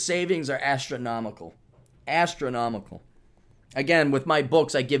 the savings are astronomical. Astronomical. Again, with my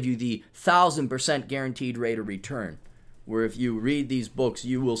books, I give you the 1,000% guaranteed rate of return, where if you read these books,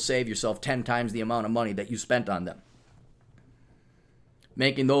 you will save yourself 10 times the amount of money that you spent on them.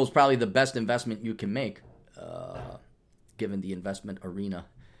 Making those probably the best investment you can make. Given the investment arena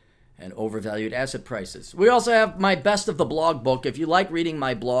and overvalued asset prices. We also have my Best of the Blog book. If you like reading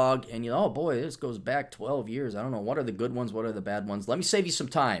my blog and you, oh boy, this goes back 12 years. I don't know, what are the good ones, what are the bad ones? Let me save you some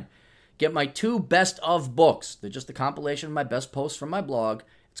time. Get my 2 best of books. They're just a compilation of my best posts from my blog.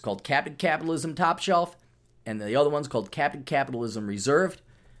 It's called Captain Capitalism Top Shelf, and the other one's called Captain Capitalism Reserved.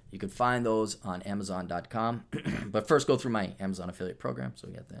 You can find those on Amazon.com. But first go through my Amazon affiliate program, so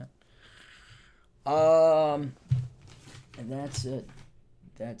we got that. And that's it.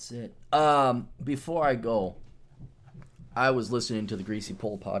 Before I go, I was listening to the Greasy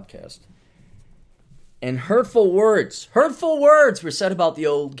Pole podcast. And hurtful words were said about the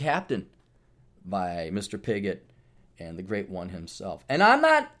old captain by Mr. Piggott and the great one himself. And I'm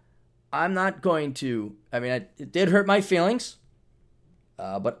not going to, it did hurt my feelings,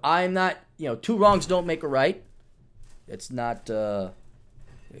 but I'm not two wrongs don't make a right. It's not,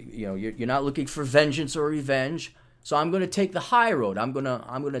 you're not looking for vengeance or revenge. So I'm going to take the high road. I'm going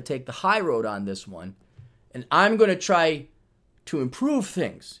to take the high road on this one. And I'm going to try to improve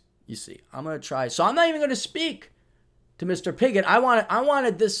things, you see. I'm going to try. So I'm not even going to speak to Mr. Piggott. I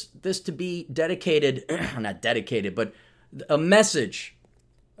wanted this to be dedicated, not dedicated, but a message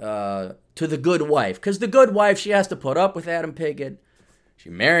to the good wife. Because the good wife, she has to put up with Adam Piggott. She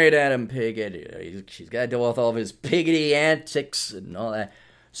married Adam Piggott. She's got to deal with all of his Piggotty antics and all that.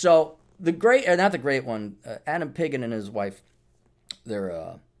 So not the great one, Adam Piggott and his wife,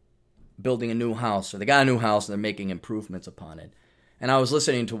 they're building a new house. Or they got a new house and they're making improvements upon it. And I was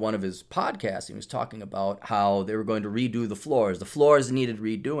listening to one of his podcasts. He was talking about how they were going to redo the floors. The floors needed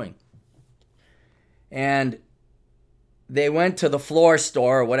redoing. And they went to the floor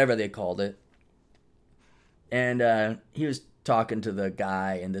store, or whatever they called it. And he was talking to the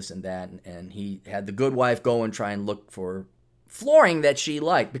guy and this and that. And he had the good wife go and try and look for flooring that she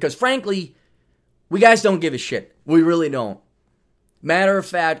liked. Because frankly, we guys don't give a shit. We really don't. Matter of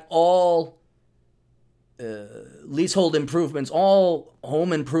fact, all leasehold improvements, all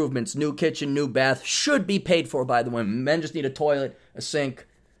home improvements, new kitchen, new bath, should be paid for by the women. Men just need a toilet, a sink,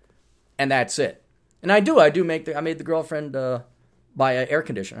 and that's it. And I made the girlfriend buy an air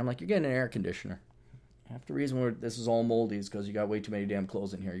conditioner. I'm like, you're getting an air conditioner. Half the reason this is all moldy is because you got way too many damn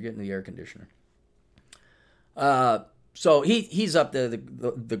clothes in here. You're getting the air conditioner. So he's up there.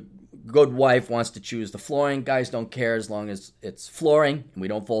 The good wife wants to choose the flooring. Guys don't care as long as it's flooring and we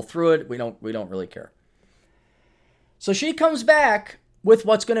don't fall through it. We don't really care. So she comes back with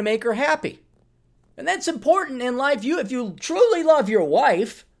what's going to make her happy. And that's important in life. If you truly love your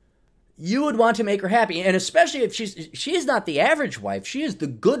wife, you would want to make her happy. And especially if she is not the average wife. She is the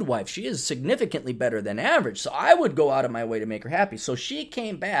good wife. She is significantly better than average. So I would go out of my way to make her happy. So she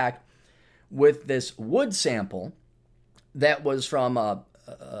came back with this wood sample that was from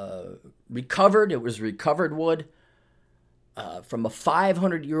recovered. It was recovered wood. From a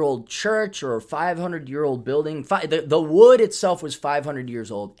 500-year-old church or a 500-year-old building. The wood itself was 500 years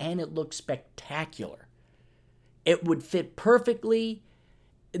old, and it looked spectacular. It would fit perfectly.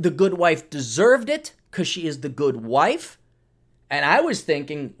 The good wife deserved it because she is the good wife. And I was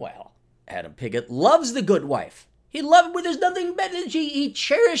thinking, well, Adam Piggott loves the good wife. There's nothing better than he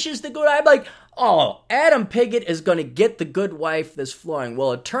cherishes the good wife. I'm like, oh, Adam Piggott is going to get the good wife this flooring.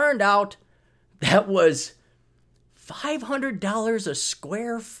 Well, it turned out that was $500 a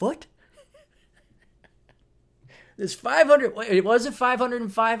square foot? This 500, was it 500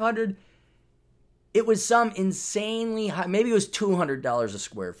 and 500? It was some insanely high, maybe it was $200 a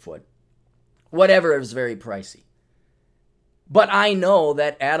square foot. Whatever, it was very pricey. But I know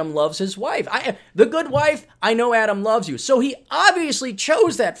that Adam loves his wife. The good wife, I know Adam loves you. So he obviously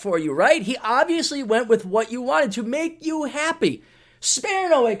chose that for you, right? He obviously went with what you wanted to make you happy. Spare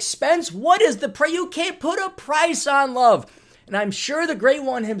no expense. What is the price? You can't put a price on love. And I'm sure the great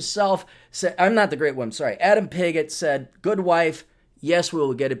one himself said, I'm not the great one, sorry. Adam Piggott said, good wife, yes, we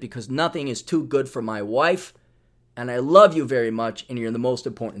will get it because nothing is too good for my wife. And I love you very much, and you're the most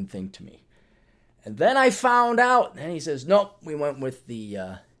important thing to me. And then I found out, and he says, nope, we went with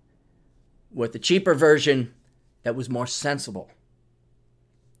the cheaper version that was more sensible,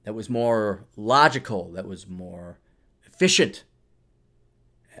 that was more logical, that was more efficient.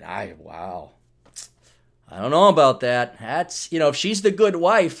 And I don't know about that. That's, if she's the good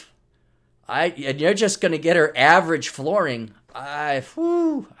wife, and you're just going to get her average flooring,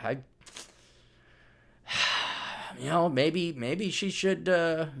 maybe she should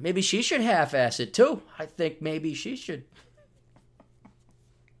half-ass it too. I think maybe she should.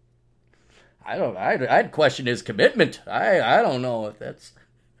 I'd question his commitment. I don't know if that's.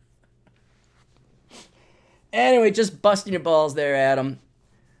 Anyway, just busting your balls there, Adam.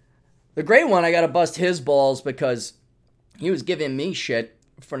 The great one, I got to bust his balls because he was giving me shit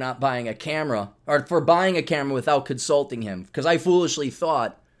for not buying a camera, or for buying a camera without consulting him, because I foolishly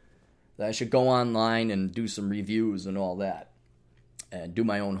thought that I should go online and do some reviews and all that, and do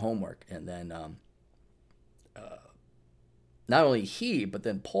my own homework. And then not only he, but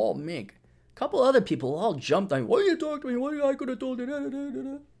then Paul Mink, a couple other people all jumped on me. Why are you talking to me? I could have told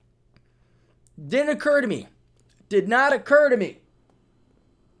you. Didn't occur to me. Did not occur to me.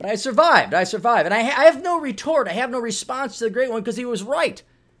 But I survived. And I have no retort. I have no response to the great one because he was right.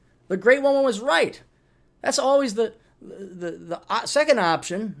 The great one was right. That's always the second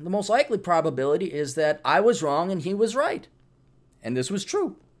option. The most likely probability is that I was wrong and he was right. And this was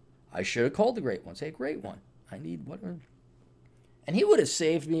true. I should have called the great one. Say, great one. I need what? And he would have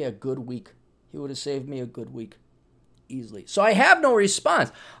saved me a good week. Easily. So I have no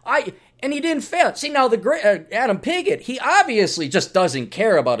response. And he didn't fail. See, now the great Adam Piggott, he obviously just doesn't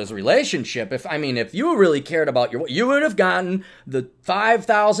care about his relationship. If you really cared about you would have gotten the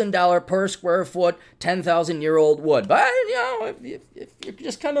 $5,000 per square foot, 10,000-year-old wood. But if you're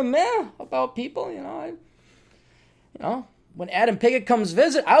just kind of meh about people, when Adam Piggott comes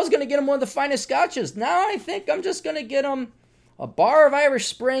visit, I was going to get him one of the finest scotches. Now I think I'm just going to get him a bar of Irish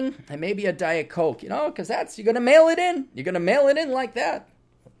Spring and maybe a Diet Coke. Because you're going to mail it in. You're going to mail it in like that.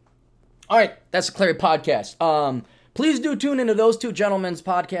 All right, that's the Clary Podcast. Please do tune into those two gentlemen's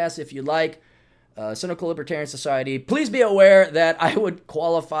podcasts if you like. Cynical Libertarian Society. Please be aware that I would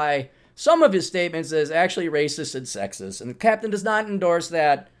qualify some of his statements as actually racist and sexist. And the captain does not endorse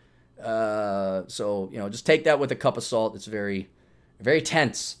that. So just take that with a cup of salt. It's very, very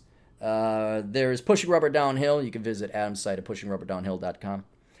tense. There's Pushing Rubber Downhill. You can visit Adam's site at pushingrubberdownhill.com.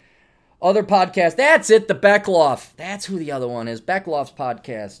 Other podcasts, that's it, the Beckloff. That's who the other one is, Beckloff's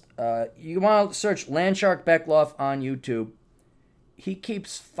podcast. You want to search Landshark Beckloff on YouTube. He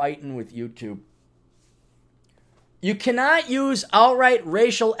keeps fighting with YouTube. You cannot use outright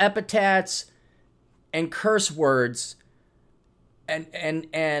racial epithets and curse words.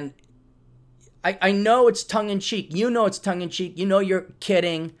 And I know it's tongue-in-cheek. You know it's tongue-in-cheek. You know you're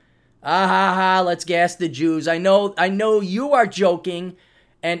kidding. Ah ha ha, let's gas the Jews. I know you are joking.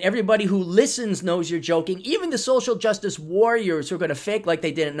 And everybody who listens knows you're joking. Even the social justice warriors who are going to fake like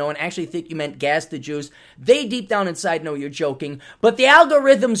they didn't know and actually think you meant gas the Jews, they deep down inside know you're joking. But the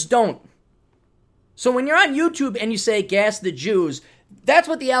algorithms don't. So when you're on YouTube and you say gas the Jews, that's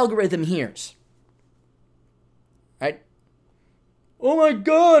what the algorithm hears. Right? Oh my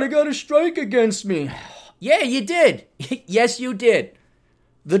God, I got a strike against me. Yeah, you did. Yes, you did.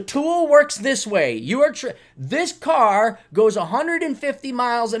 The tool works this way. This car goes 150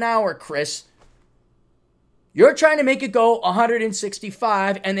 miles an hour, Chris. You're trying to make it go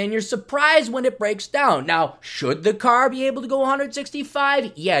 165, and then you're surprised when it breaks down. Now, should the car be able to go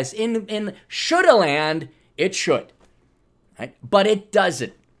 165? Yes, in shoulda-land, it should. Right? But it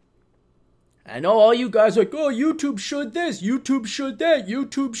doesn't. I know all you guys are like, oh, YouTube should this, YouTube should that,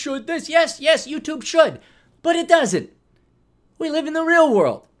 YouTube should this. Yes, YouTube should, but it doesn't. We live in the real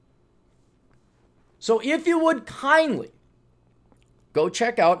world. So if you would kindly go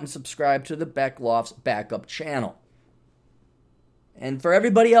check out and subscribe to the Beckloff's backup channel. And for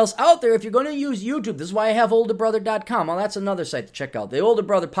everybody else out there, if you're going to use YouTube, this is why I have olderbrother.com. Well, that's another site to check out. The Older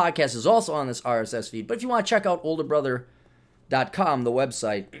Brother podcast is also on this RSS feed. But if you want to check out olderbrother.com, the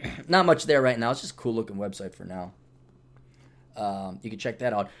website, not much there right now. It's just a cool looking website for now. You can check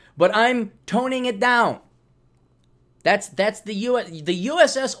that out. But I'm toning it down. That's the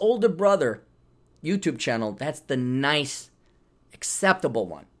USS Older Brother YouTube channel. That's the nice, acceptable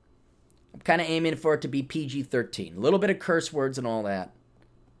one. I'm kind of aiming for it to be PG-13. A little bit of curse words and all that.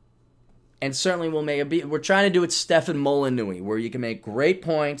 And certainly we're trying to do it Stefan Molyneux, where you can make great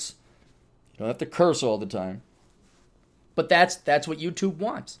points. You don't have to curse all the time. But that's what YouTube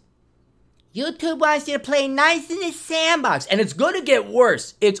wants. YouTube wants you to play nice in the sandbox. And it's going to get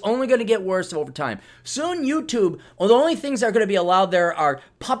worse. It's only going to get worse over time. Soon YouTube, the only things that are going to be allowed there are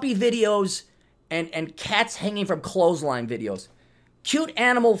puppy videos and cats hanging from clothesline videos. Cute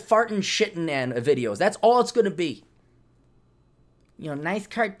animal farting, shitting and videos. That's all it's going to be. Nice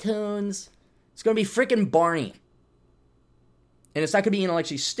cartoons. It's going to be freaking Barney. And it's not going to be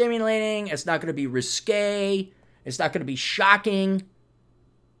intellectually stimulating. It's not going to be risque. It's not going to be shocking.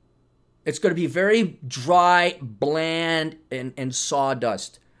 It's going to be very dry, bland, and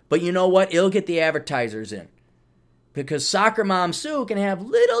sawdust. But you know what? It'll get the advertisers in. Because Soccer Mom Sue can have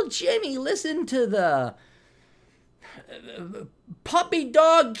little Jimmy listen to the puppy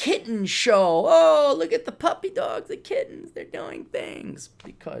dog kitten show. Oh, look at the puppy dogs, the kittens. They're doing things.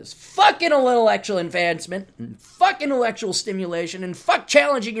 Because fuck intellectual advancement, and fuck intellectual stimulation, and fuck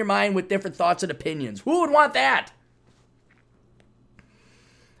challenging your mind with different thoughts and opinions. Who would want that?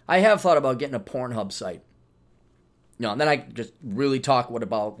 I have thought about getting a Pornhub site. And then I just really talk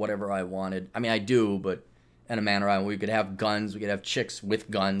about whatever I wanted. I mean, I do, but in a manner we could have guns. We could have chicks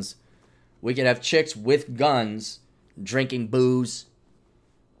with guns. We could have chicks with guns drinking booze,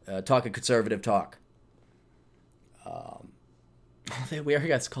 talking conservative talk. We already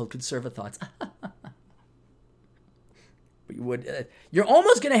got it's called Conservative Thoughts. You're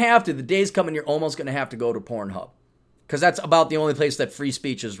almost going to have to, the day's coming, you're almost going to have to go to Pornhub. Because that's about the only place that free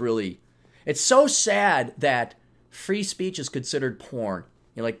speech is really... It's so sad that free speech is considered porn.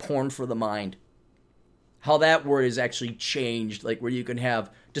 Like porn for the mind. How that word is actually changed. Like where you can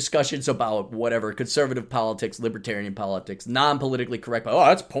have discussions about whatever. Conservative politics, libertarian politics, non-politically correct. Oh,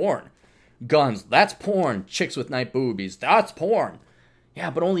 that's porn. Guns, that's porn. Chicks with night boobies, that's porn. Yeah,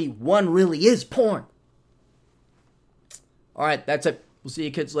 but only one really is porn. All right, that's it. We'll see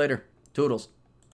you kids later. Toodles.